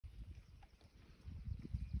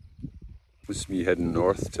It's me heading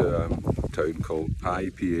north to a town called Pai,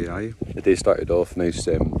 P-A-I. The day started off nice,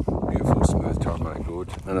 beautiful smooth tarmac road,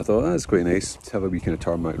 and I thought that's quite nice to have a wee kind of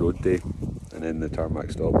tarmac road day, and then the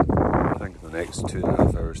tarmac stopped. I think the next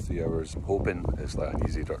 2.5 hours, 3 hours, I'm hoping it's like an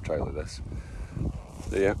easy dirt trail like this.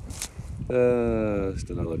 So yeah, just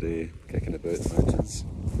another day kicking about the mountains.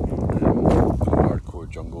 No hardcore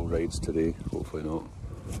jungle rides today, hopefully not,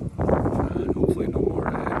 and hopefully no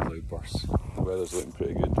more cloudbursts. The weather's looking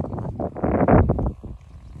pretty good.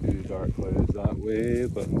 Few dark clouds that way,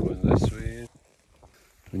 but I'm going this way.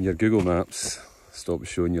 When your Google Maps stops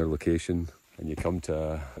showing your location and you come to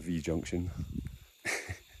a V junction,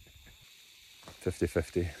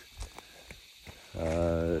 50-50,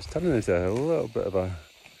 it's turning into a little bit of a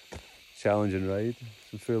challenging ride.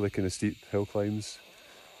 Some fairly kind of steep hill climbs.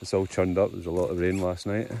 It's all churned up, there was a lot of rain last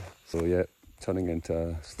night. So yeah, turning into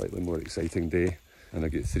a slightly more exciting day. And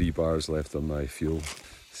I've got 3 bars left on my fuel.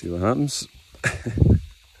 See what happens.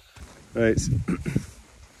 Right,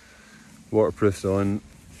 waterproof's on.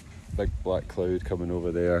 Big black cloud coming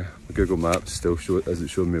over there. My Google Maps still isn't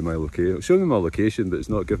showing me my location. It's showing me my location, but it's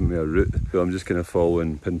not giving me a route. So I'm just kind of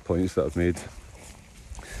following pinpoints that I've made.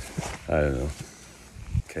 I don't know.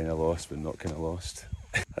 Kind of lost, but not kind of lost.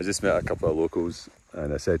 I just met a couple of locals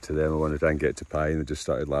and I said to them I want to try and get to Pai, and they just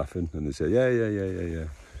started laughing and they said, yeah.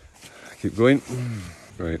 Keep going.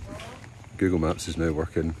 Right, Google Maps is now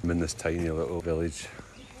working. I'm in this tiny little village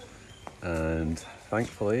and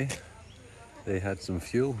thankfully they had some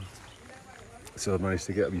fuel. So I managed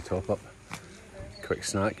to get a wee top up. Quick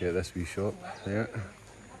snack at this wee shop there.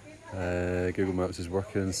 Google Maps is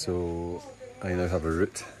working, so I now have a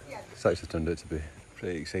route. It's actually turned out to be a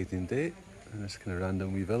pretty exciting day in this kind of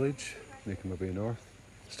random wee village, making my way north.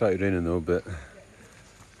 It started raining though, but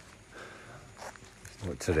it's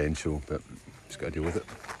not torrential, but just got to deal with it.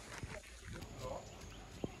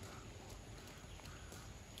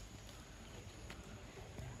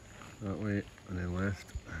 That way and then left.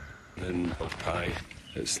 Then Pai.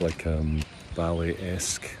 It's like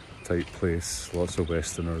ballet-esque type place. Lots of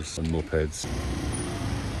Westerners on mopeds.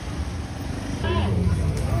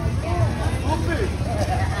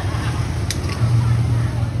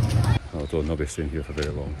 Although I'll not be staying here for very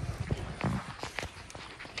long.